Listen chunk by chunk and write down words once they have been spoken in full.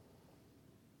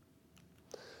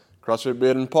CrossFit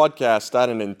Building Podcast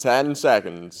starting in 10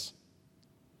 seconds.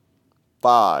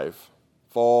 5,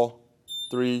 4,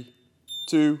 3,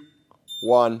 2,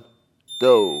 1,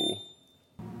 go.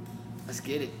 Let's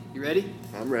get it. You ready?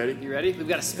 I'm ready. You ready? We've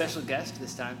got a special guest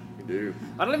this time. We do.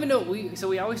 I don't even know.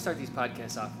 We always start these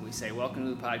podcasts off and we say, welcome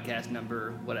to the podcast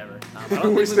number, whatever.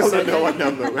 We still don't know what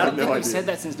number. I don't think we've said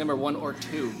that since number 1 or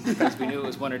 2 because we knew it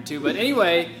was 1 or 2. But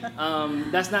anyway,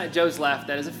 that's not Joe's laugh.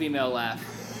 That is a female laugh.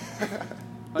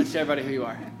 Why don't you tell everybody who you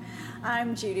are?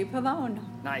 I'm Judy Pavone.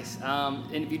 Nice.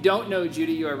 And if you don't know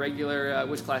Judy, you are regular.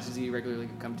 Which classes do you regularly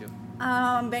come to?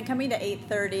 Been coming to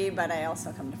 8:30, but I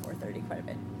also come to 4:30 quite a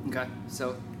bit. Okay.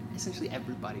 So essentially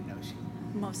everybody knows you.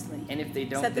 Mostly. And if they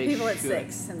don't, except the they people at should.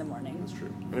 6 in the morning. That's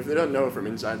true. And if they don't know it from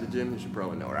inside the gym, you should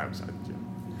probably know it outside the gym.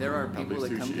 There are people Probably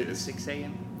that come to sushi is. 6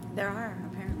 a.m. There are,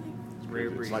 apparently. Rare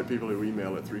It's breed. like people who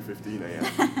email at 3:15 a.m.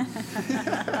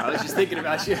 I was just thinking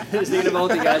about you. I was thinking of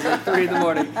both you guys at 3 in the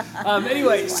morning.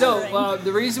 Anyway, so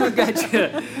the reason we've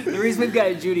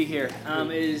got Judy here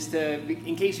is to,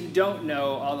 in case you don't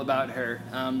know all about her,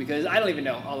 because I don't even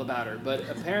know all about her, but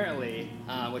apparently,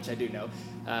 which I do know,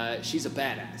 she's a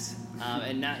badass,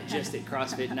 and not just at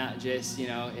CrossFit, not just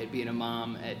at being a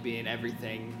mom, at being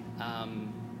everything.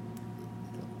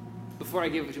 Before I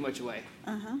give too much away,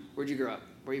 where'd you grow up?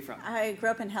 Where are you from? I grew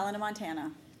up in Helena,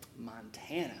 Montana.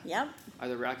 Montana. Yep. Are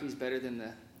the Rockies better than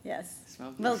the Yes.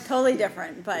 Smokies? Well, totally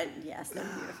different, but yes, they're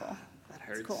beautiful. That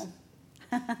hurts. It's cool.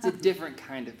 It's a different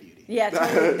kind of beauty. Yeah,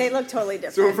 totally, they look totally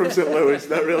different. Someone from St. Louis,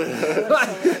 that really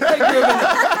hurts. I grew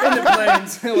up in the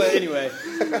plains. Well, anyway,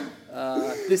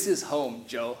 this is home,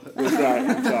 Joe. That's right.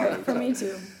 I'm sorry. For me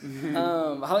too.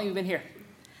 How long have you been here?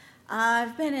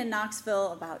 I've been in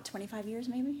Knoxville about 25 years,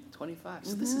 maybe. 25.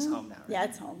 So this is home now, right? Yeah,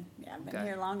 it's home. Yeah, I've been Okay.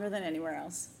 here longer than anywhere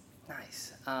else.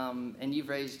 Nice. And you've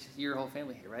raised your whole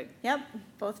family here, right? Yep,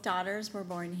 both daughters were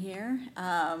born here.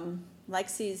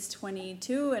 Lexi's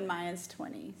 22 and Maya's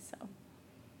 20. So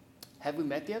Have we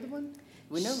met the other one?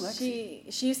 We know Lexi.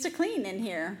 She used to clean in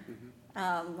here.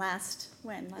 Last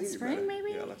I think spring you met-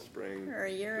 maybe, Yeah, last spring. or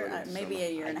a year, Early maybe summer.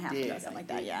 a year and a half ago, something like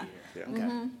that. Yeah. Yeah.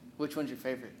 Okay. Which one's your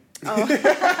favorite? Oh, I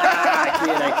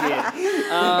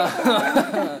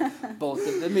kid. Both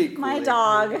of them equally. my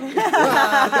dog. There you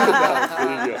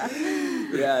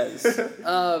go. Yes.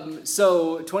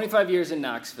 So 25 years in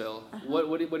Knoxville. What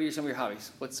are some of your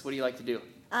hobbies? What do you like to do?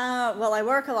 Well, I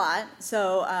work a lot,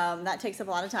 so that takes up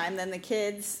a lot of time. Then the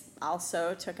kids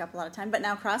also took up a lot of time, but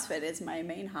now CrossFit is my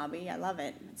main hobby. I love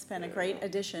it. It's been a great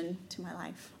addition to my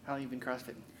life. How long have you been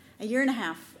CrossFitting? A year and a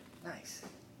half. Nice.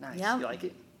 Yep. You like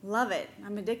it? Love it.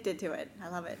 I'm addicted to it. I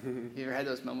love it. Have you ever had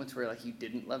those moments where like you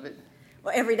didn't love it?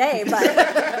 Well, every day,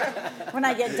 but when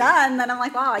I get done, then I'm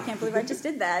like, wow, I can't believe I just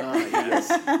did that. Yes.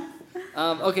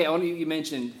 Okay, you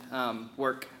mentioned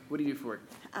work. What do you do for work?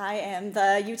 I am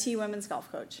the UT women's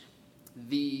golf coach.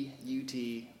 The UT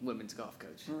women's golf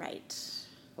coach. Right.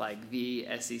 Like the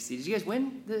SEC. Did you guys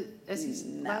win the SEC?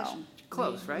 No.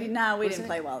 Close, right? No, we Wasn't didn't it?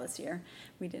 play well this year.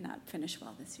 We did not finish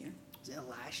well this year. Was it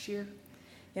last year?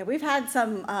 Yeah, we've had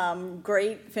some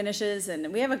great finishes,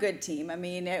 and we have a good team. I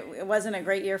mean, it wasn't a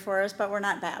great year for us, but we're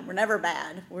not bad. We're never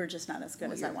bad. We're just not as good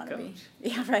Well, as I you're want the to be. coach.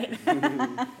 Yeah, right.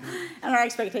 And our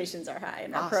expectations are high,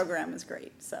 and our Awesome. program is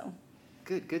great. So,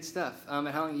 Good stuff. And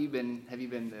how long have you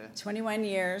been the 21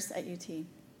 years at UT.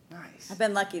 nice? I've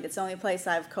been lucky. That's the only place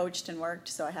I've coached and worked,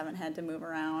 so I haven't had to move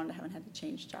around. I haven't had to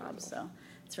change jobs, so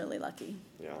it's really lucky.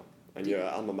 Yeah. And your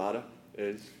alma mater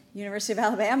is? University of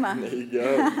Alabama. There you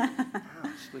go.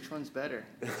 Gosh, which one's better?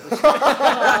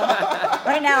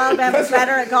 Right now, Alabama's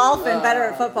better at golf and better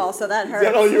at football, so that Is hurts.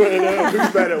 that all you want to know?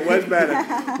 Who's better? Where's better?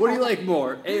 What do you like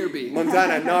more, A or B?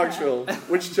 Montana, Knoxville.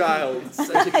 Which child?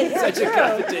 Such a true.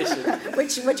 competition.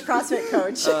 Which CrossFit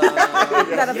coach?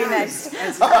 That'll be next.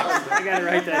 That's next. I gotta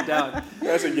write that down.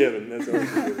 That's a given. That's always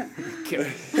a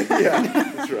given. Yeah,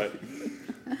 that's right.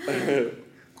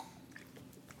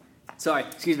 Sorry,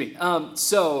 excuse me.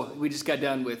 So we just got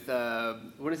done with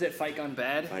what is it? Fight Gone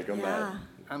Bad. I go Yeah.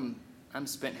 back. I'm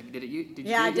spent. Did you?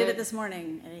 Yeah, I do did yet? it this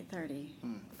morning at 8:30.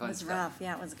 Fun It was stuff. rough.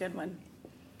 Yeah, it was a good one.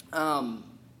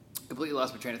 Completely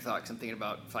lost my train of thought because I'm thinking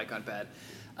about Fight Gone Bad.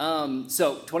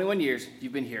 So 21 years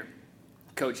you've been here,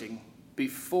 coaching.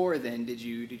 Before then, did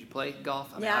you play golf?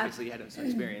 I mean, Yeah. obviously you had some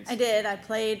experience. I did. I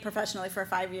played professionally for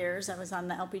 5 years. I was on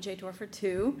the LPGA Tour for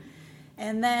 2.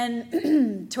 And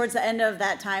then towards the end of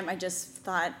that time, I just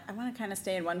thought, I want to kind of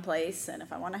stay in one place. And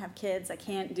if I want to have kids, I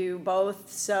can't do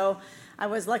both. So I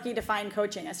was lucky to find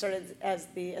coaching. I started as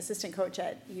the assistant coach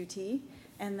at UT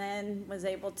and then was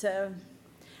able to,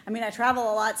 I travel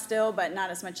a lot still, but not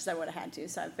as much as I would have had to.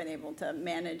 So I've been able to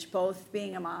manage both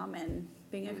being a mom and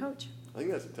being a coach. I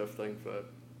think that's a tough thing for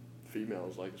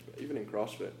females, like even in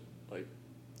CrossFit, like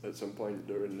at some point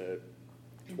during their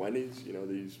 20s, you know,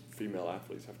 these female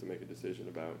athletes have to make a decision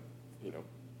about, you know,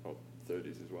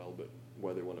 30s as well, but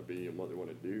where they want to be and what they want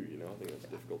to do, you know. I think that's a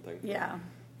difficult thing for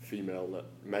female that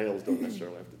males don't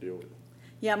necessarily have to deal with.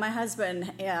 Yeah, my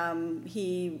husband,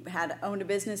 he had owned a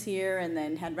business here and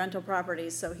then had rental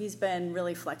properties, so he's been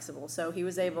really flexible. So he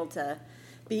was able to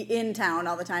be in town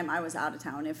all the time. I was out of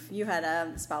town. If you had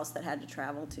a spouse that had to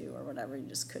travel to or whatever, you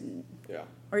just couldn't. Yeah.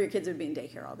 Or your kids would be in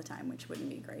daycare all the time, which wouldn't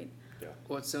be great. Yeah.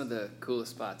 What's some of the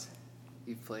coolest spots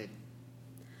you've played?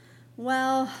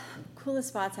 Well, coolest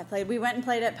spots I played. We went and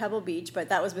played at Pebble Beach, but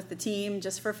that was with the team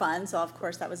just for fun. So of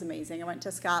course that was amazing. I went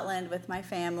to Scotland with my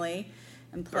family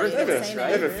and played at St.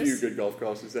 I have a Andrews. few good golf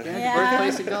courses there.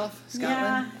 Birthplace of golf, Scotland.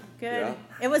 Yeah, good. Yeah.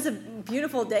 It was a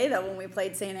beautiful day though when we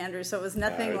played St. Andrews, so it was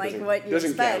nothing like what you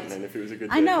doesn't expect. count then if it was a good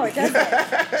day. I know it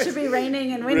doesn't. It should be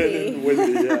raining and windy. Raining,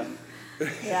 windy, yeah.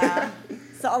 Yeah.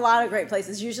 So a lot of great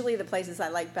places. Usually the places I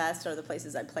like best are the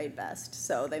places I played best.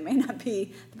 So they may not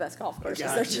be the best golf courses.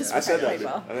 Gotcha. They're just I said where I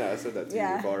that. played well. I said that to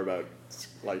you before about,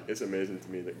 like, it's amazing to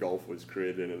me that golf was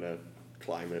created in a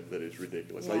climate that is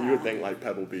ridiculous. Like, you would think like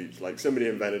Pebble Beach, like somebody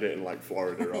invented it in like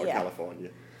Florida or California,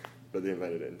 but they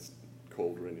invented it in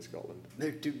cold, rainy Scotland.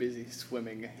 They're too busy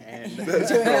swimming and Doing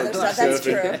other stuff. That's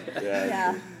true.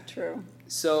 Yeah, True.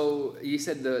 So you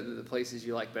said the places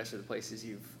you like best are the places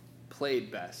you've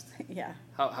played best. Yeah.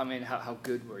 How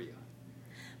good were you?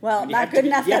 Well, I mean, not good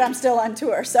enough that I'm still on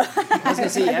tour, so I was going to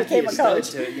say, you have to became be a a stud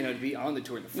coach. to be on the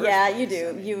tour in the first Yeah, place. you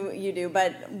do. You do.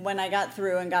 But when I got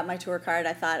through and got my tour card,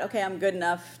 I thought, okay, I'm good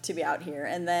enough to be out here.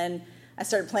 And then I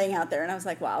started playing out there, and I was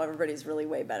like, wow, everybody's really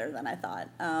way better than I thought.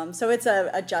 So it's a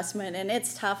adjustment, and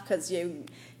it's tough because you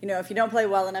know, if you don't play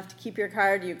well enough to keep your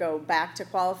card, you go back to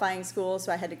qualifying school.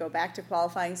 So I had to go back to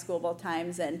qualifying school both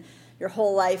times, and your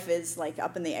whole life is like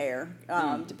up in the air,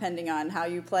 depending on how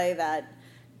you play that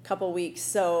couple weeks.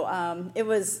 So it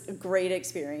was a great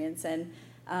experience, and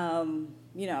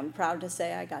you know, I'm proud to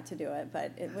say I got to do it,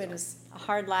 but it was a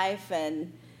hard life.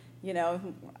 And you know,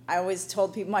 I always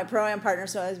told people, my pro-am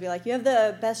partners would always be like, you have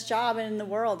the best job in the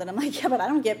world. And I'm like, yeah, but I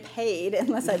don't get paid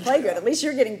unless I play good. At least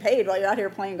you're getting paid while you're out here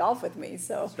playing golf with me.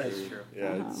 So That's true.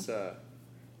 Yeah, it's. I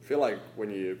feel like when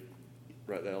you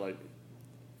right there, like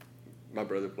my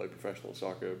brother played professional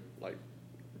soccer, like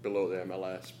below the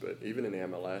MLS, but even in the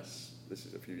MLS, this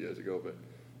is a few years ago, but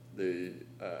the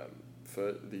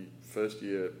first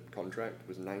year contract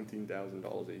was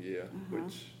 $19,000 a year,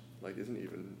 which like isn't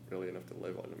even really enough to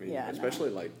live on. I mean, especially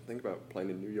like think about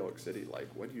playing in New York City. Like,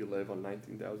 where do you live on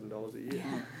 $19,000 a year?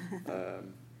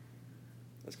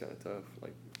 That's kind of tough.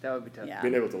 Like That would be tough. Yeah.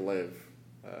 being able to live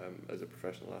as a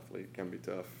professional athlete can be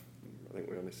tough. I think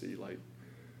we only see like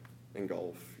in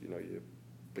golf, you know, you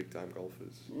big time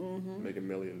golfers making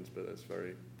millions, but that's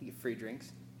very. You get free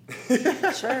drinks.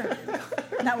 sure,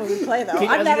 not when we play though.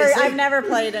 I was gonna say- I've never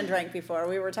played and drank before.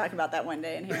 We were talking about that one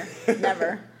day in here.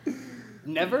 Never.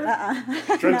 Never?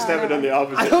 Trent's never done the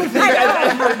opposite.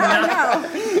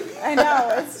 I know.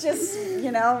 It's just,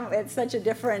 you know, it's such a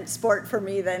different sport for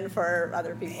me than for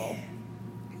other people.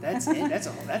 That's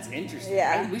interesting.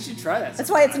 Yeah. We should try that.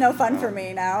 That's why it's no fun for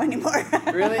me now anymore.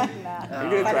 Really? Nah. I'm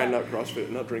gonna try not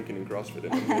drinking and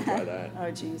CrossFit. I'm gonna try that.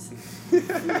 Oh, jeez.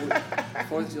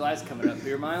 4th of July is coming up.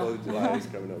 Beer Mile? 4th of July is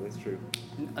coming up. That's true.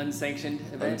 Unsanctioned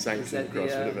event? Unsanctioned Is that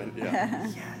CrossFit event. Yeah,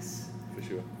 Yes. for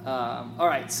sure. All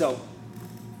right, so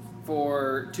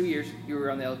for 2 years, you were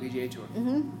on the LPGA Tour.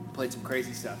 Played some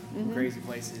crazy stuff, crazy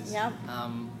places. Yep.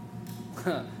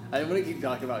 I didn't want to keep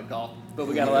talking about golf, but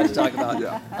we got a lot to talk about.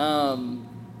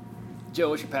 Joe,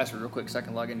 what's your password real quick so I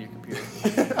can log into your computer?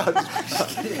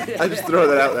 I just throw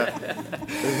that out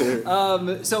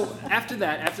there. So after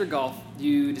that, after golf,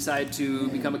 you decided to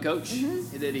become a coach,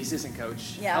 the assistant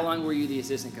coach. Yeah. How long were you the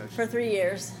assistant coach? For 3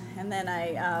 years. And then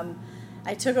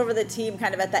I took over the team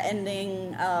kind of at the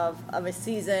ending of a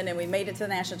season, and we made it to the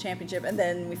national championship, and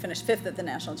then we finished 5th at the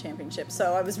national championship.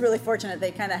 So I was really fortunate.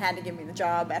 They kind of had to give me the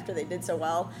job after they did so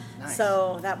well. Nice.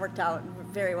 So that worked out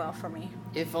very well for me.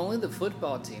 If only the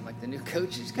football team, like the new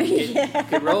coaches,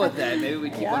 could roll with that. Maybe we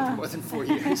keep one for more than 4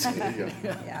 years. There you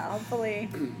go. Yeah, hopefully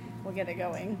we'll get it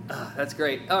going. That's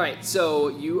great. All right, so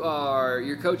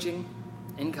you're coaching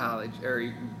in college, or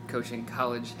you're coaching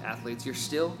college athletes. You're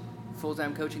still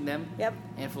full-time coaching them? Yep.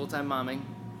 And full-time momming?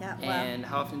 Yeah. Well, And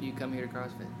how often do you come here to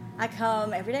CrossFit? I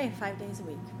come every day, 5 days a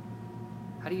week.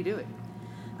 How do you do it?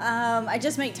 I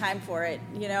just make time for it.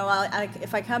 You know,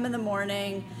 if I come in the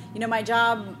morning, you know, my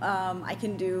job, I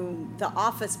can do the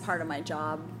office part of my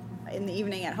job in the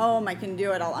evening at home. I can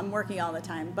do it all. I'm working all the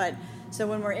time. But so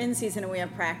when we're in season and we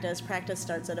have practice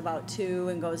starts at about 2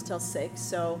 and goes till 6.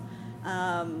 So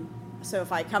So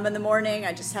if I come in the morning,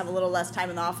 I just have a little less time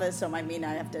in the office, so it might mean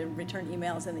I have to return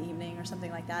emails in the evening or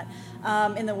something like that.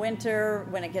 In the winter,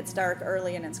 when it gets dark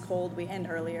early and it's cold, we end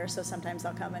earlier, so sometimes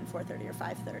I'll come in 4:30 or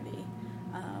 5:30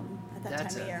 at that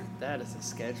time of year. That is a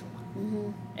schedule.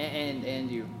 Mm-hmm.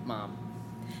 And you, Mom.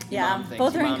 Yeah, Mom thing,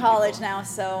 both your are in mom college people. now,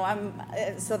 so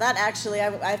so that actually,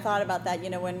 I thought about that,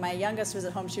 when my youngest was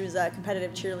at home, she was a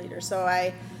competitive cheerleader, so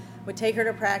I would take her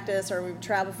to practice, or we would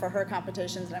travel for her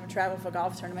competitions, and I would travel for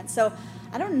golf tournaments. So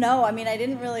I don't know, I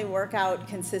didn't really work out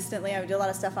consistently. I would do a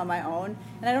lot of stuff on my own,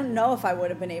 and I don't know if I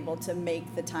would have been able to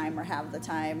make the time or have the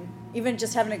time, even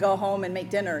just having to go home and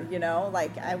make dinner,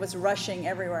 like I was rushing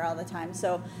everywhere all the time.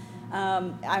 So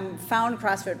I found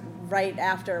CrossFit right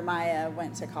after Maya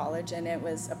went to college, and it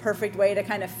was a perfect way to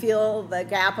kind of fill the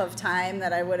gap of time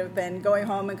that I would have been going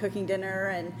home and cooking dinner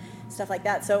and stuff like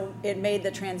that. So it made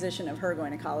the transition of her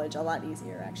going to college a lot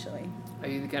easier, actually. Are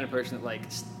you the kind of person that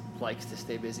likes to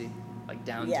stay busy? Like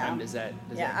downtime, Yeah. does that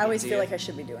I always get to feel you? like I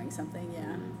should be doing something, yeah.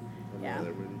 I'm Yeah. right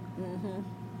there with you. Mm-hmm.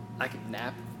 I could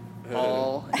nap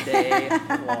all day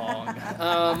long.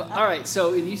 All right,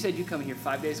 so and you said you come here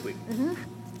 5 days a week. Mm-hmm.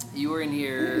 You were in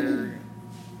here,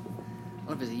 I don't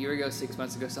know if it was a year ago, 6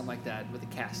 months ago, something like that, with a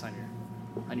cast on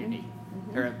your knee,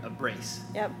 or a brace.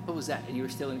 Yep. What was that? And you were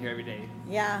still in here every day,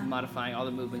 Yeah. modifying all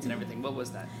the movements and everything. What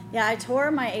was that? Yeah, I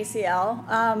tore my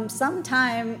ACL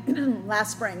sometime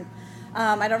last spring.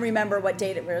 I don't remember what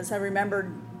date it was. I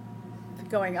remembered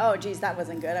going, oh, geez, that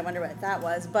wasn't good. I wonder what that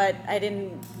was. But it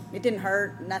didn't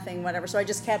hurt, nothing, whatever. So I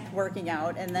just kept working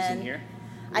out. And Was then in here?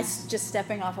 just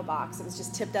stepping off a box. It was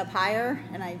just tipped up higher,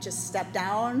 and I just stepped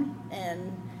down,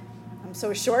 and I'm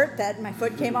so short that my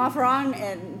foot came off wrong,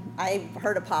 and I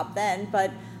heard a pop then.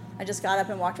 But I just got up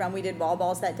and walked around. We did wall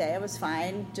balls that day. I was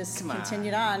fine. Just Come on.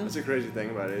 continued on. That's a crazy thing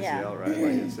about ACL, Yeah. right? Like,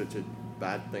 it's such a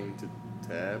bad thing to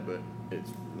tear, but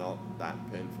it's not that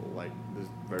painful. Like, there's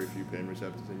very few pain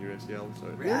receptors in your ACL, so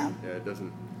it, Really? yeah, it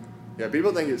doesn't. Yeah,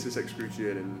 people think it's this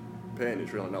excruciating pain.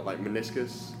 It's really not. Like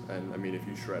meniscus, and if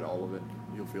you shred all of it,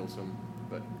 you'll feel some.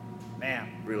 But Man.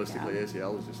 realistically, Yeah.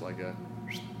 ACL is just like and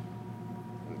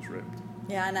it's ripped.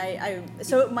 Yeah, and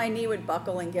so my knee would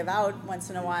buckle and give out once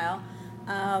in a while.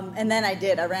 And then I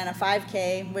ran a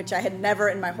 5K, which I had never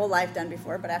in my whole life done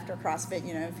before, but after CrossFit,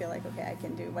 I feel like, okay, I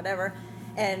can do whatever.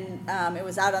 And it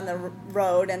was out on the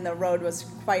road, and the road was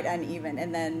quite uneven,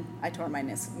 and then I tore my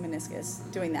meniscus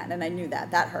doing that, and I knew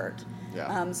that hurt.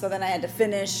 Yeah. So then I had to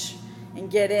finish and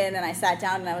get in, and I sat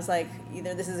down, and I was like,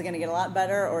 either this is going to get a lot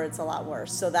better or it's a lot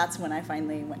worse. So that's when I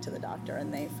finally went to the doctor,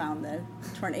 and they found the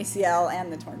torn ACL and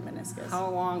the torn meniscus. How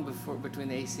long between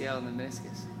the ACL and the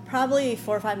meniscus? Probably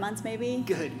 4 or 5 months, maybe.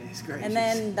 Goodness gracious. And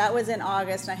then that was in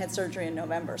August, and I had surgery in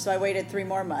November. So I waited 3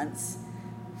 more months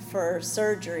for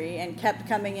surgery and kept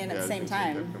coming in at the same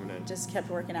time. Just kept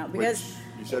working out. Because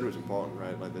Which you said was important,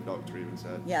 right? Like the doctor even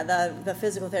said. yeah, the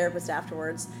physical therapist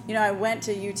afterwards. I went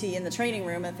to UT in the training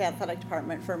room at the athletic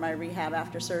department for my rehab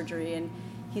after surgery, and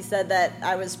he said that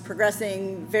I was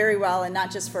progressing very well, and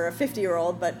not just for a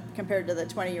 50-year-old, but compared to the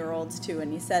 20-year-olds too.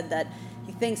 And he said that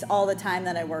he thinks all the time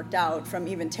that I worked out, from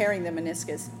even tearing the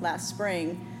meniscus last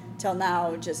spring till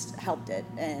now, just helped it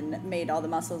and made all the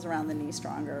muscles around the knee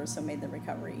stronger, so made the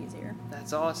recovery easier.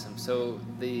 That's awesome. So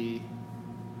the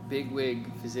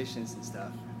bigwig physicians and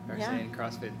stuff are Yeah. saying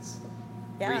CrossFit's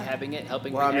Yeah. rehabbing it,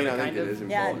 helping Well, rehab I it, think kind it of. is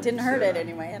important. Yeah, it didn't to hurt say it that.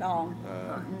 anyway at all.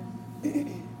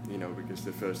 Because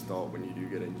the first thought when you do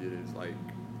get injured is like,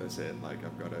 that's it, like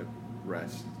I've got to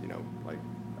rest, like,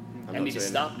 I need to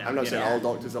stop now, I'm not you saying know? all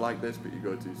doctors are like this, but you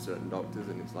go to certain doctors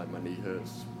and it's like, my knee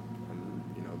hurts, and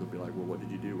they'll be like, well, what did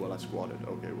you do? Well, I squatted.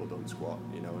 Okay, well, don't squat,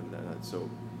 and that's so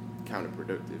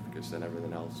counterproductive, because then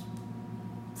everything else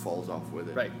falls off with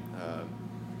it. Right.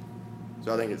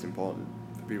 So I think it's important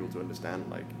for people to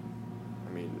understand,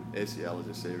 ACL is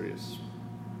a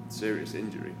serious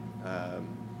injury,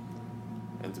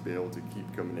 and to be able to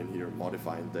keep coming in here and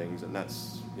modifying things, and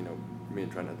that's, me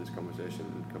and Trent had this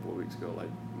conversation a couple of weeks ago, like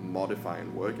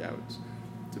modifying workouts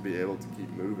to be able to keep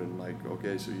moving, like,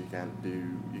 okay, so you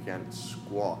can't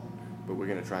squat, but we're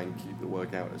going to try and keep the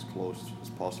workout as close as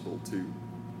possible to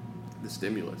the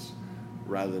stimulus,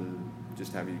 rather than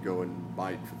just have you go and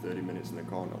bike for 30 minutes in a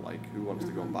corner. Like, who wants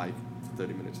to go and bike for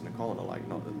 30 minutes in a corner? Like,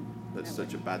 not that that's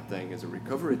such a bad thing as a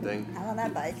recovery thing. I'm on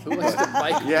that bike. Who wants to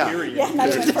bike, Yeah. period? Yeah, not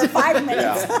even for 5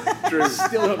 minutes. Yeah, true.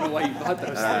 Still don't know why you bought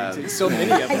those things. There's so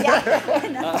many of them. Yeah, I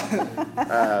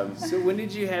know. So when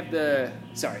did you have the...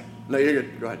 Sorry. No, you're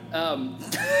good. Go ahead. I'm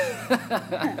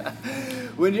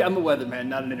a weatherman,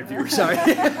 not an interviewer. Sorry.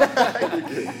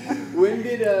 when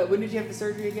did you have the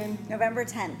surgery again? November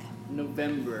 10th.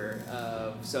 November.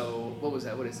 So what what was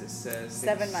that? What is this?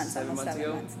 7 months. 7 Almost months 7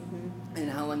 ago. months. Mm-hmm.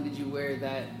 And how long did you wear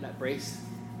that brace?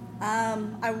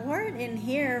 I wore it in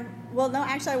here. Well, no,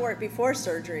 actually, I wore it before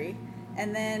surgery,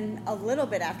 and then a little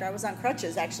bit after. I was on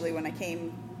crutches actually when I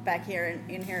came back here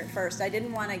in here at first. I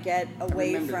didn't want to get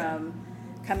away from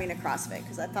coming to CrossFit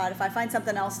because I thought if I find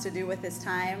something else to do with this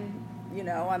time,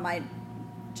 I might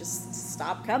just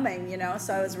stop coming.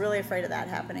 So I was really afraid of that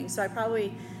happening. So I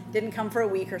probably didn't come for a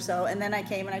week or so, and then I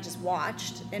came and I just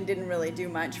watched and didn't really do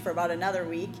much for about another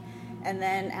week. And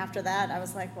then after that, I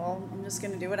was like, well, I'm just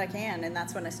going to do what I can. And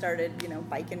that's when I started,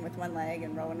 biking with one leg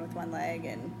and rowing with one leg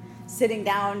and sitting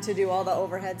down to do all the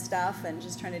overhead stuff and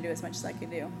just trying to do as much as I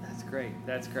could do. That's great.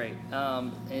 That's great.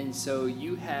 And so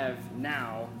you have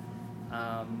now,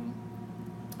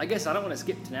 I guess I don't want to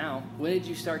skip to now. When did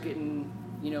you start getting,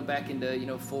 back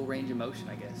into, full range of motion,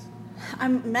 I guess?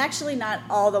 I'm actually not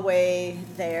all the way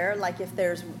there. Like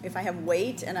if I have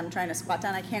weight and I'm trying to squat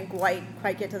down, I can't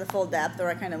quite get to the full depth, or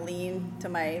I kind of lean to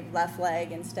my left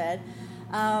leg instead.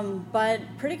 But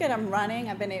pretty good. I'm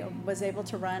running. Was able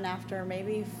to run after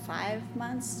maybe 5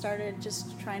 months. Started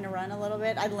just trying to run a little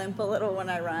bit. I limp a little when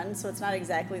I run, so it's not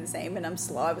exactly the same. And I'm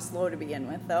slow. I was slow to begin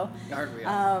with, though. Aren't we?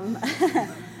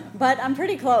 But I'm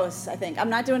pretty close, I think. I'm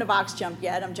not doing a box jump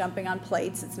yet. I'm jumping on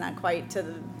plates. It's not quite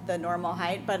to the normal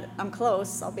height, but I'm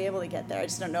close. I'll be able to get there. I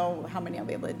just don't know how many I'll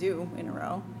be able to do in a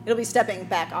row. It'll be stepping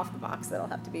back off the box that I'll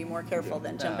have to be more careful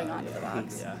than jumping onto the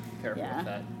box. Yeah, careful with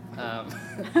that.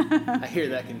 I hear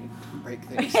that can break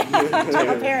things.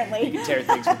 Apparently. You can tear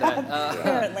things with that.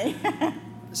 Apparently.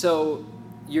 So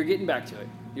you're getting back to it.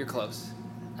 You're close.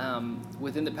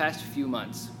 Within the past few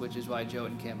months, which is why Joe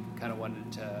and Kim kind of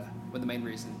wanted to, the main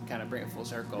reason, kind of bring it full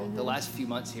circle. Mm-hmm. The last few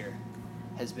months here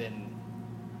has been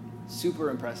super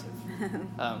impressive,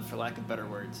 for lack of better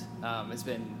words. It's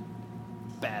been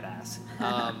badass.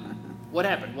 What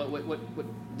happened?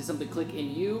 What did something click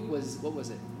in you? What was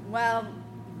it? Well,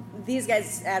 these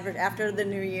guys after the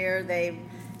new year, they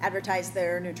advertised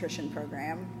their nutrition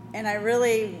program, and I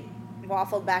really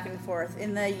waffled back and forth.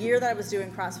 In the year that I was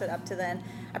doing CrossFit up to then,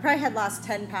 I probably had lost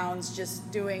 10 pounds just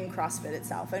doing CrossFit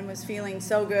itself and was feeling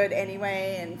so good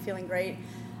anyway and feeling great.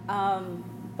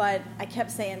 But I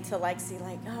kept saying to Lexi,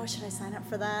 oh, should I sign up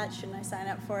for that? Shouldn't I sign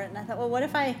up for it? And I thought, well, what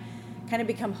if I kind of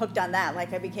become hooked on that?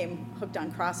 Like I became hooked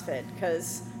on CrossFit,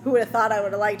 because who would have thought I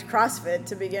would have liked CrossFit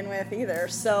to begin with either?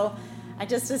 So I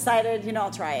just decided, I'll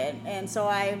try it. And so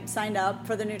I signed up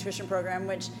for the nutrition program,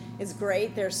 which is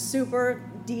great. They're super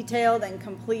detailed and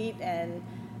complete and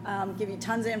give you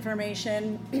tons of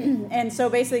information. And so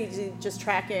basically just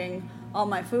tracking all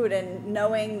my food and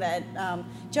knowing that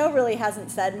Joe really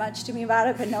hasn't said much to me about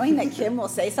it, but knowing that Kim will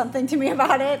say something to me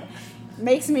about it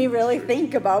makes me really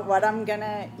think about what I'm going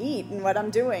to eat and what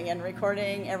I'm doing and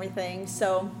recording everything.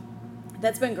 So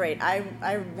that's been great. I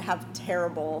have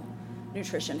terrible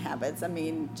nutrition habits. I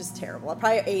mean, just terrible. I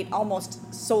probably ate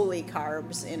almost solely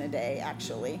carbs in a day,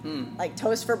 actually. Like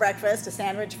toast for breakfast, a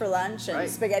sandwich for lunch, and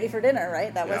spaghetti for dinner,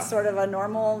 right? That was sort of a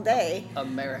normal day.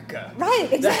 America. Right,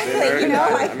 exactly.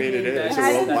 I mean, it is.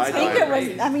 I It's a didn't think it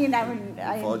was,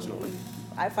 Unfortunately.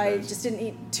 if I just didn't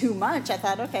eat too much, I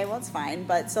thought, okay, well, it's fine.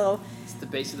 But so... It's the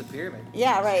base of the pyramid.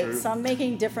 Yeah, right. So I'm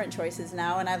making different choices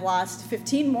now, and I've lost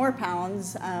 15 more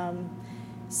pounds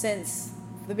since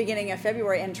the beginning of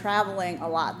February, and traveling a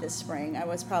lot this spring. I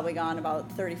was probably gone about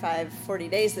 35, 40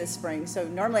 days this spring. So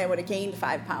normally I would have gained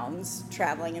 5 pounds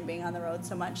traveling and being on the road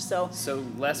so much. So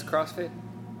less CrossFit?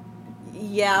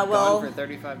 Yeah, well, gone for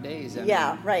 35 days.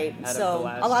 Right. So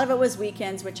a lot of it was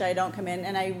weekends, which I don't come in,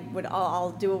 and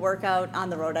I'll do a workout on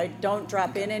the road. I don't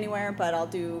drop in anywhere, but I'll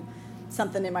do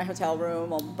something in my hotel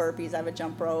room. I'll burpees. I have a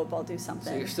jump rope. I'll do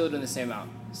something. So you're still doing the same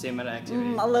amount of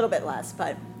activity. A little bit less,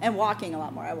 and walking a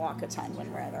lot more. I walk a ton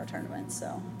when we're at our tournaments.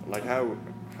 So like how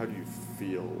do you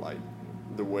feel? Like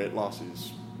the weight loss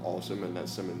is awesome, and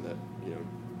that's something that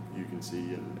you can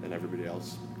see and everybody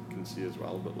else can see as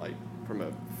well. But like from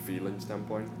a feeling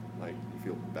standpoint, like you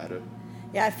feel better.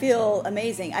 Yeah, I feel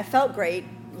amazing. I felt great.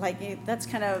 Like that's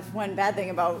kind of one bad thing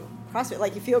about CrossFit.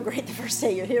 Like you feel great the first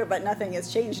day you're here, but nothing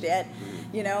has changed yet,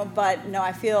 But no,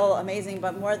 I feel amazing.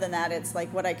 But more than that, it's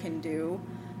like what I can do.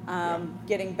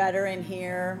 Getting better in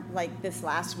here. Like this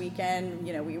last weekend,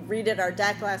 we redid our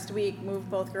deck last week, moved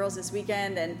both girls this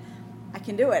weekend, and I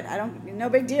can do it. No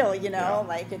big deal,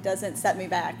 Like it doesn't set me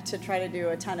back to try to do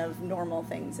a ton of normal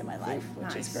things in my life,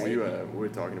 which is great. We were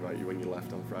talking about you when you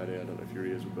left on Friday. I don't know if your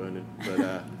ears were burning,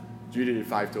 but Judy did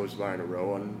 5 toes bar in a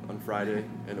row on Friday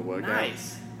in the workout.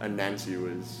 Nice. And Nancy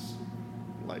was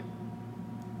like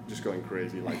just going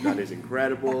crazy, like that is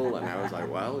incredible. And I was like,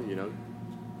 well,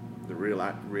 the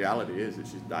reality is that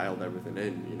she's dialed everything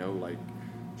in, like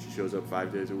she shows up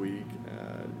 5 days a week.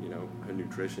 You know, her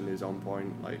nutrition is on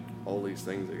point. Like, all these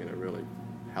things are going to really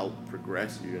help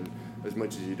progress you. And as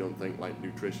much as you don't think like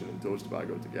nutrition and Toast Bar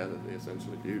go together, they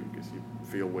essentially do, because you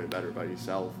feel way better about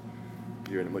yourself.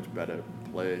 You're in a much better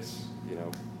place, you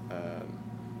know.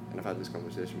 And I've had this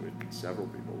conversation with several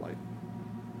people, like,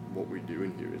 what we're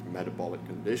doing here is metabolic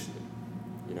conditioning,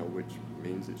 you know, which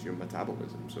means it's your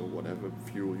metabolism. So whatever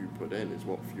fuel you put in is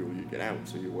what fuel you get out.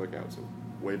 So your workouts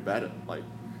are way better. Like,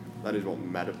 that is what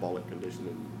metabolic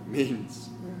conditioning means.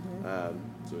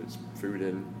 So it's food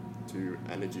in to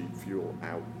energy, fuel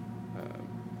out,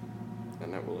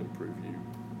 and that will improve you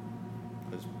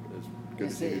as good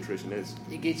as your nutrition is.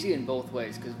 It gets you in both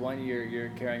ways, because one, you're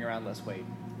carrying around less weight.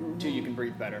 Two, you can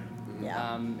breathe better.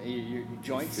 Yeah. Your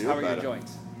joints, You feel how are your better.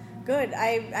 joints? Good.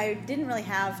 I didn't really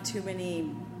have too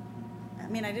many. I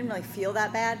mean, I didn't really feel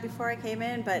that bad before I came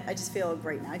in, but I just feel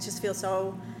great now. I just feel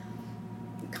so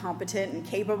competent and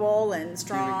capable and Do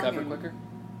strong. you recover and- quicker,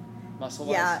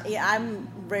 muscle-wise? Yeah, I'm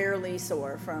rarely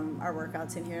sore from our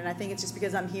workouts in here, and I think it's just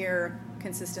because I'm here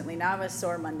consistently. Now I was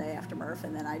sore Monday after Murph,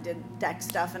 and then I did deck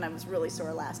stuff, and I was really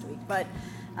sore last week. But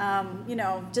you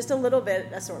know, just a little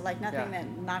bit of sore, like nothing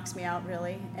that knocks me out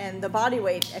really. And the body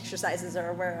weight exercises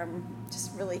are where I'm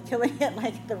just really killing it.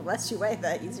 Like, the less you weigh,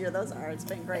 the easier those are. It's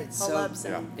been great. It's Pull-ups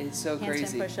so- and It's so handstand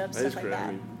crazy. push-ups, That is stuff like great. that.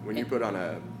 I mean, when you put on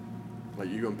like,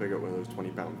 you go and pick up one of those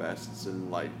 20-pound vests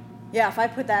and like, Yeah, if I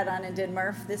put that on and did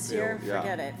Murph this feel, year, yeah,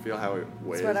 forget it. feel how it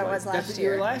weighs. It's what I like, was That's last what you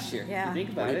were year. last year. Yeah. You think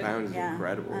about 20 it. pounds is Yeah.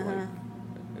 incredible, like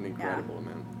an incredible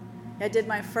amount. I did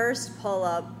my first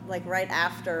pull-up like right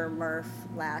after Murph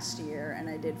last year, and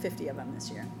I did 50 of them this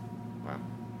year. Wow.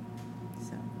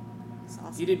 So it's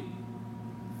awesome. You did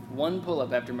one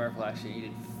pull-up after Murph last year. You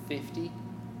did 50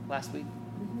 last week.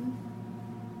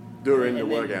 During the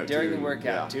And then workout During too. the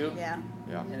workout too. Yeah.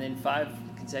 Yeah. And then 5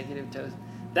 consecutive toes.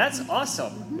 That's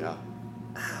awesome. Yeah.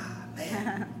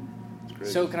 Man. It's great.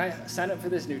 So can I sign up for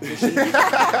this nutrition? This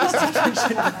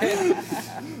nutrition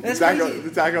plan? That's crazy.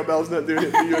 the Taco Bell's not doing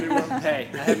it for you anymore. Hey,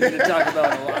 I haven't been to Taco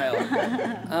Bell in a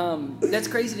while. That's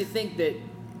crazy to think that.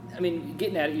 I mean,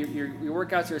 getting at it, your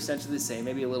workouts are essentially the same,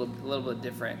 maybe a little bit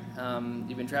different.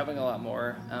 You've been traveling a lot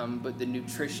more, but the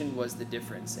nutrition was the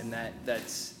difference, and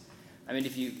that's. I mean,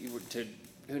 if you were to,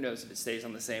 who knows if it stays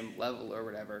on the same level or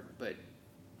whatever, but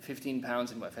 15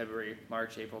 pounds in what, February,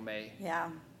 March, April, May, Yeah.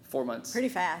 4 months. Pretty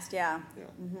fast, yeah. Yeah.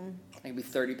 Maybe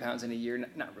 30 pounds in a year,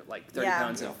 not like 30 Yeah.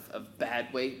 pounds of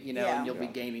bad weight, you know, Yeah. and you'll be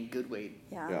Yeah. gaining good weight.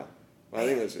 Yeah. Yeah. Well, I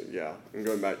think that's it. Yeah. And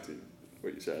going back to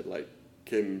what you said, like,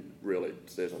 Kim really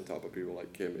stays on top of people.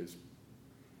 Like, Kim is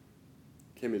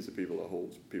the people that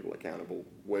holds people accountable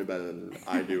way better than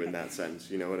I do in that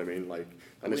sense. You know what I mean? Like,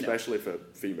 and We know. especially for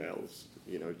females,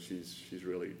 you know, she's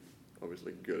really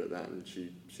obviously good at that, and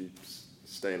she's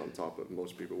staying on top of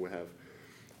most people we have.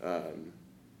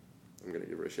 I'm going to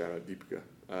give her a shout out, Deepika,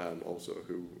 also,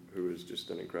 who has just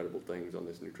done incredible things on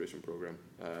this nutrition program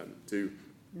too.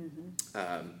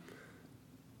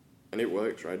 And it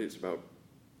works, right? It's about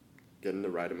getting the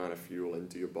right amount of fuel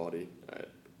into your body,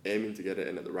 aiming to get it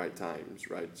in at the right times,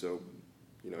 right? So,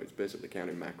 you know, it's basically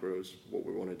counting macros. What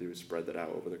we want to do is spread that out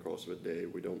over the course of a day.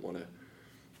 We don't want to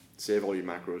save all your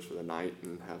macros for the night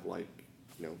and have, like,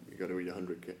 you know, you got to eat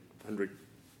 100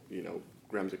 you know,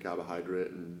 grams of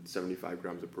carbohydrate and 75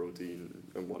 grams of protein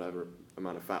and whatever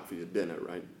amount of fat for your dinner,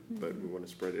 right? But we want to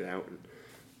spread it out and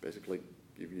basically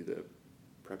give you the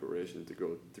preparation to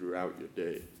go throughout your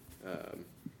day,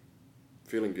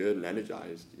 feeling good and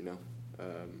energized, you know,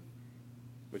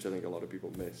 which I think a lot of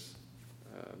people miss.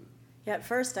 Yeah, at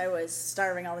first I was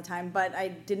starving all the time, but I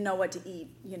didn't know what to eat,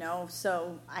 you know,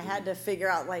 so I had to figure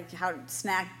out, like, how to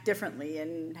snack differently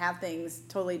and have things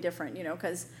totally different, you know,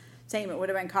 because same, it would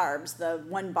have been carbs. The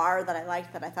one bar that I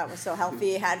liked that I thought was so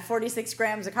healthy had 46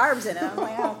 grams of carbs in it. I'm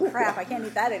like, oh crap, I can't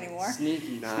eat that anymore.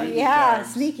 Sneaky. Nice. Sneaky Yeah, carbs.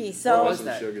 sneaky. What So was Some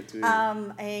that? sugar too.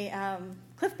 a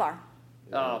Cliff Bar.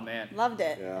 Oh, man. Loved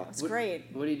it. Yeah. It's great.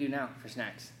 What do you do now for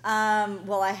snacks?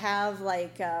 Well, I have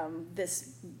like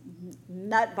this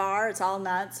nut bar. It's all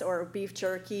nuts or beef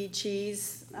jerky,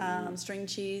 cheese, string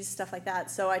cheese, stuff like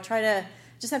that. So I try to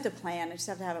just have to plan. I just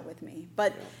have to have it with me.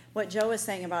 But what Joe was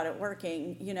saying about it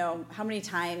working, you know, how many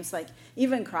times, like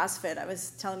even CrossFit, I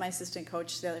was telling my assistant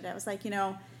coach the other day, I was like, you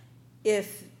know,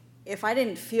 if I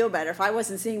didn't feel better, if I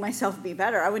wasn't seeing myself be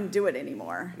better, I wouldn't do it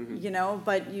anymore, you know,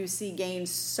 but you see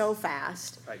gains so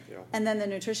fast. Right. Yeah. And then the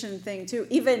nutrition thing too,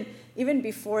 even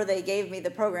before they gave me the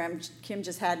program, Kim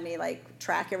just had me like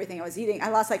track everything I was eating. I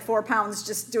lost like 4 pounds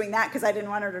just doing that because I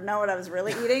didn't want her to know what I was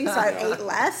really eating, so I ate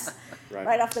less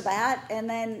right off the bat. And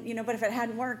then, you know, but if it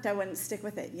hadn't worked, I wouldn't stick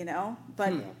with it, you know,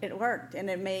 but it worked,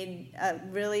 and it made a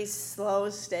really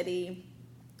slow, steady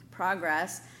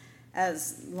progress.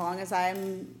 As long as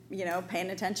I'm,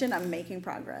 paying attention, I'm making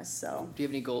progress. So. Do you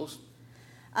have any goals?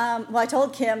 Well, I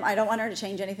told Kim I don't want her to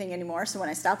change anything anymore. So when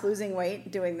I stop losing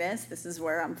weight doing this is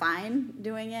where I'm fine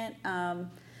doing it.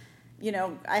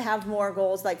 I have more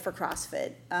goals like for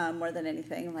CrossFit more than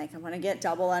anything. Like I want to get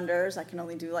double unders. I can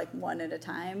only do like one at a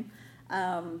time.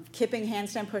 Kipping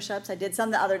handstand push-ups. I did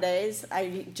some the other days.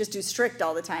 I just do strict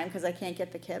all the time because I can't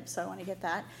get the kip, so I want to get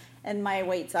that. And my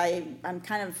weights, I'm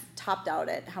kind of topped out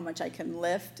at how much I can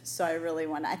lift, so I really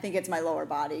want to, I think it's my lower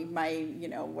body,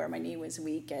 where my knee was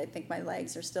weak. I think my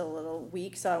legs are still a little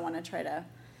weak, so I want to try to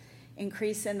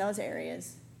increase in those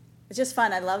areas. It's just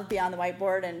fun. I love being on the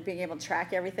whiteboard and being able to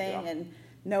track everything and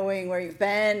knowing where you've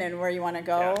been and where you want to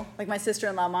go. Yeah. Like my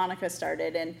sister-in-law Monica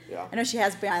started, and I know she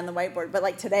has been on the whiteboard, but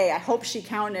like today, I hope she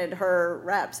counted her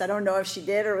reps. I don't know if she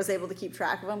did or was able to keep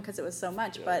track of them because it was so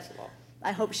much, but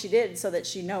I hope she did so that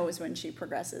she knows when she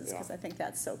progresses, because I think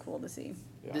that's so cool to see.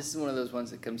 Yeah. This is one of those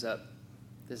ones that comes up.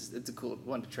 It's a cool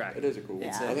one to track. It is a cool one.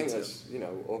 I think that's,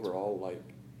 overall, like,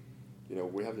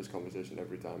 we have this conversation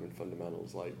every time in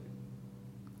fundamentals, like.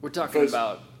 We're talking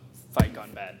about fight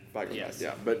gone bad. Fight gone bad,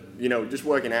 yeah. But, just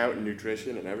working out and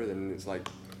nutrition and everything, it's like,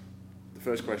 the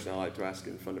first question I like to ask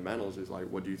in fundamentals is like,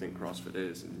 what do you think CrossFit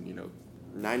is? And,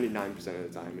 99% of the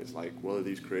time it's like, well, are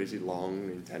these crazy long,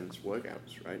 intense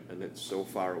workouts, right? And it's so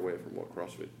far away from what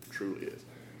CrossFit truly is.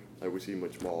 Like we see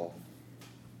there's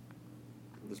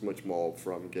much more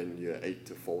from getting your 8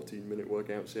 to 14 minute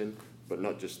workouts in, but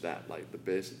not just that, like the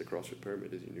base of the CrossFit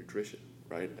pyramid is your nutrition,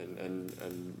 right?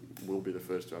 And we'll be the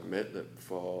first to admit that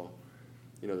for,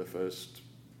 the first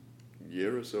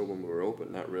year or so when we were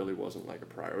open, that really wasn't like a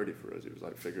priority for us. It was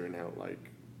like figuring out like,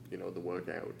 the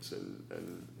workouts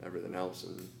and everything else.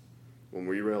 And when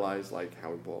we realized like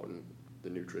how important the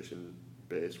nutrition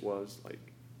base was, like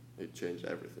it changed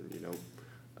everything,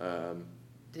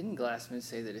 Didn't Glassman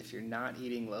say that if you're not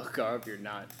eating low carb, you're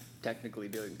not technically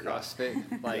doing CrossFit?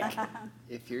 Yeah. Like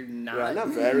if you're not... Yeah, and that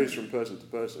varies from person to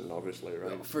person, obviously,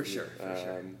 right? Oh, for sure.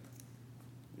 And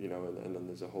then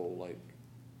there's a whole like,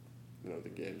 the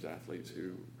games athletes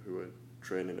who are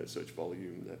training at such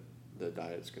volume that their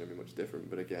diet's going to be much different.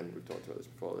 But again, we've talked about this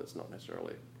before, that's not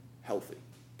necessarily healthy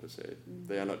per se. Mm-hmm.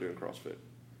 They are not doing CrossFit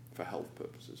for health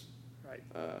purposes. Right.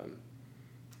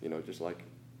 Just like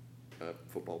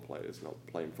football players not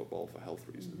playing football for health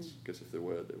reasons, because if they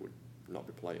were, they would not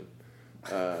be playing.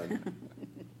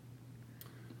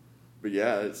 But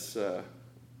yeah, it's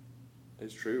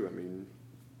true. I mean,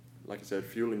 like I said,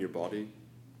 fueling your body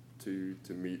to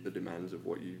meet the demands of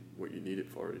what you need it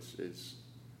for is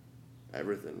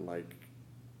everything. Like,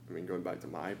 I mean, going back to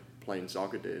my playing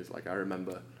soccer days, like I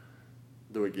remember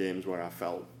there were games where I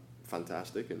felt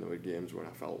fantastic and there were games where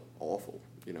I felt awful,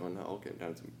 and that all came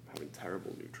down to having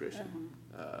terrible nutrition.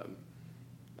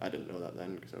 I didn't know that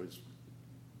then because I was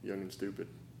young and stupid.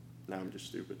 Now I'm just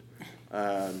stupid.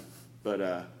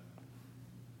 But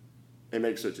it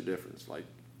makes such a difference. Like,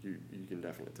 you can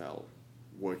definitely tell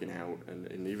working out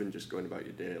and even just going about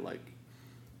your day. Like,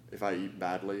 if I eat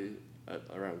badly at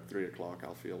around 3 o'clock,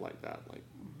 I'll feel like that. Like,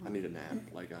 I need a nap.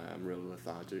 Like, I'm really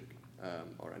lethargic,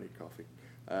 or I need coffee.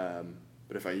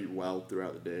 But if I eat well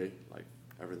throughout the day, like,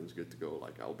 everything's good to go.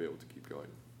 Like, I'll be able to keep going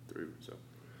through, so.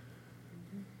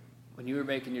 When you were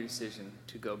making your decision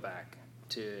to go back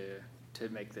to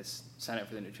make this, sign up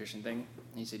for the nutrition thing,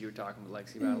 you said you were talking with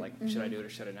Lexi about, like, should I do it or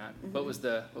should I not? What was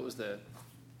the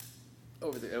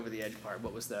over the edge part?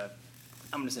 What was the,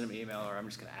 I'm going to send him an email or I'm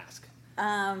just going to ask?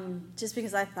 Just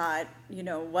because I thought,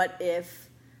 what if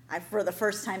for the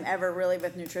first time ever really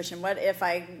with nutrition, what if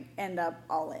I end up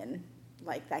all in?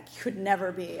 Like, that could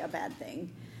never be a bad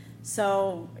thing.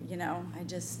 So,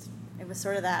 it was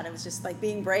sort of that. It was just like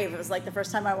being brave. It was like the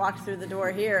first time I walked through the door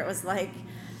here, it was like,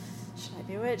 should I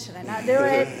do it? Should I not do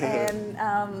it? And,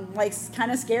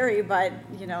 kind of scary, but,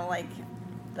 like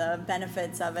the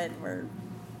benefits of it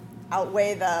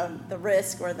outweigh the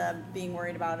risk or the being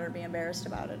worried about it or being embarrassed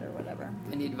about it or whatever.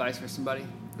 Any advice for somebody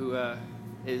who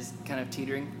is kind of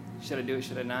teetering? Should I do it?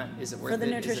 Should I not? Is it worth it? For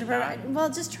the nutrition program? Well,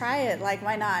 just try it. Like,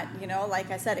 why not? Like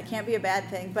I said, it can't be a bad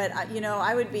thing. But,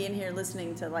 I would be in here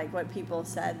listening to, like, what people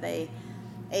said they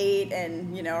ate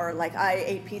and, or, like, I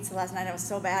ate pizza last night. It was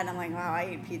so bad. And I'm like, wow,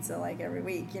 I eat pizza, like, every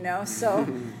week, So,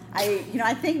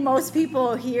 I think most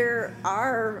people here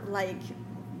are, like,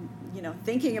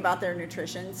 thinking about their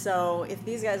nutrition. So if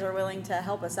these guys are willing to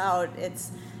help us out,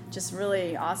 it's just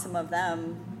really awesome of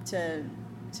them to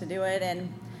do it.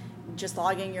 And just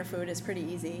logging your food is pretty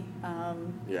easy.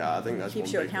 Yeah, I think that's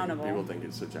keeps one you big accountable. Thing. People think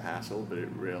it's such a hassle, but it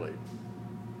really,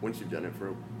 once you've done it for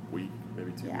a week,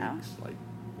 maybe 2 weeks, like,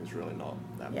 it's really not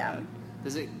that bad.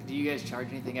 Do you guys charge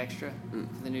anything extra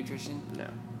for the nutrition? No. No,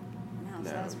 so No.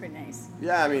 that was pretty nice.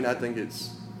 Yeah, I mean, I think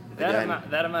it's again,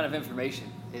 That amount of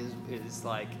information is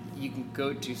like you can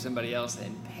go to somebody else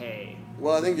and pay.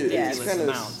 well, I think it's Ridiculous kind of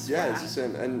amounts. it's the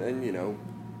same, and you know,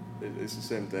 it's the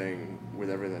same thing with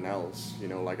everything else. You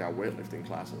know, like our weightlifting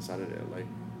class on Saturday, like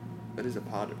that is a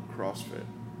part of CrossFit.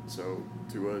 So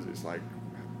to us, it's like,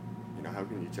 you know, how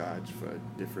can you charge for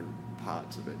different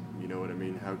parts of it? You know what I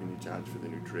mean? How can you charge for the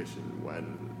nutrition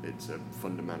when it's a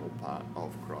fundamental part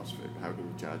of CrossFit? How can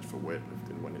you charge for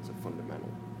weightlifting when it's a fundamental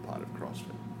part of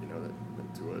CrossFit? You know,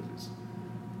 that to us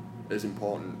is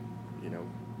important, you know.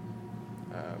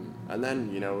 And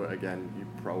then, you know, again, you're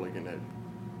probably going to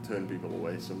turn people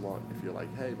away somewhat if you're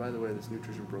like, hey, by the way, this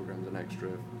nutrition program's an extra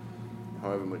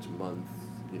however much a month,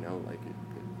 you know, like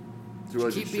to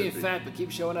us it Keep should being be. fat, but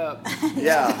keep showing up.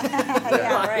 Yeah.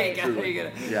 Yeah, right.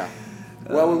 Yeah.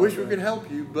 Well, we wish we could help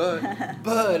you, but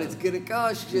But it's gonna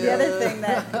cost you. The other thing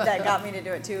that got me to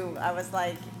do it too, I was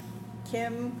like,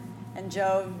 Kim and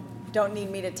Joe don't need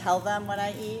me to tell them what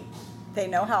I eat. They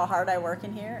know how hard I work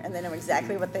in here, and they know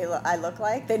exactly what I look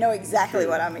like. They know exactly True.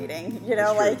 what I'm eating. You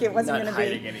know, That's true. like it wasn't Not going to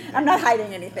hiding be. anything. I'm not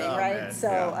hiding anything, Oh, right? man. So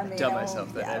Yeah. I mean, Tell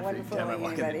myself that yeah, I every wasn't time I fooling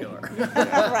walk in the anybody. door.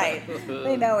 Right?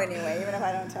 They know anyway, even if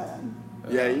I don't tell them.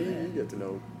 yeah, you get to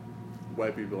know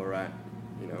where people are at,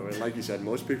 you know. And like you said,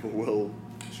 most people will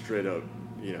straight up,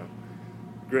 you know.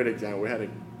 Great example. We had a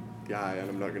guy, and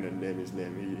I'm not going to name his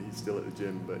name. He's still at the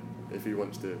gym, but if he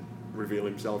wants to reveal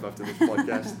himself after this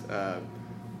podcast,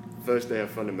 first day of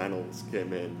fundamentals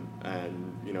came in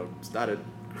and, you know, started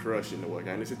crushing the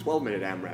workout. And it's a 12-minute AMRAP.